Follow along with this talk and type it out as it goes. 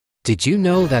Did you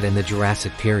know that in the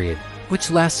Jurassic period, which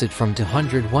lasted from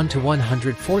 201 to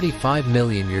 145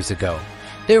 million years ago,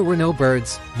 there were no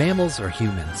birds, mammals, or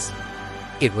humans?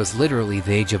 It was literally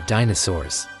the age of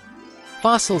dinosaurs.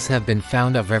 Fossils have been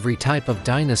found of every type of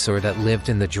dinosaur that lived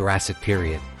in the Jurassic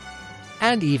period.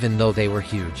 And even though they were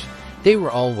huge, they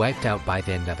were all wiped out by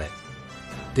the end of it.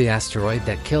 The asteroid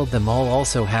that killed them all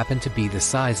also happened to be the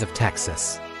size of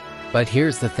Texas. But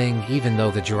here's the thing, even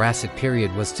though the Jurassic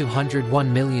period was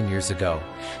 201 million years ago,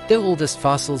 the oldest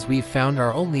fossils we've found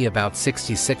are only about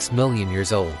 66 million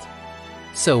years old.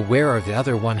 So where are the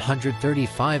other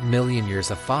 135 million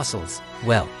years of fossils?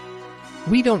 Well,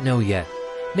 we don't know yet.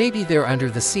 Maybe they're under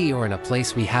the sea or in a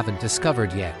place we haven't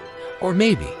discovered yet. Or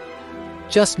maybe,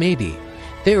 just maybe,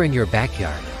 they're in your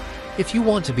backyard. If you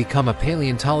want to become a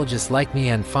paleontologist like me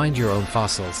and find your own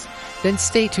fossils, then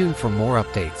stay tuned for more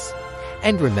updates.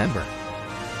 And remember,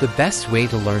 the best way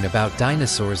to learn about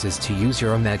dinosaurs is to use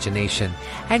your imagination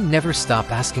and never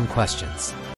stop asking questions.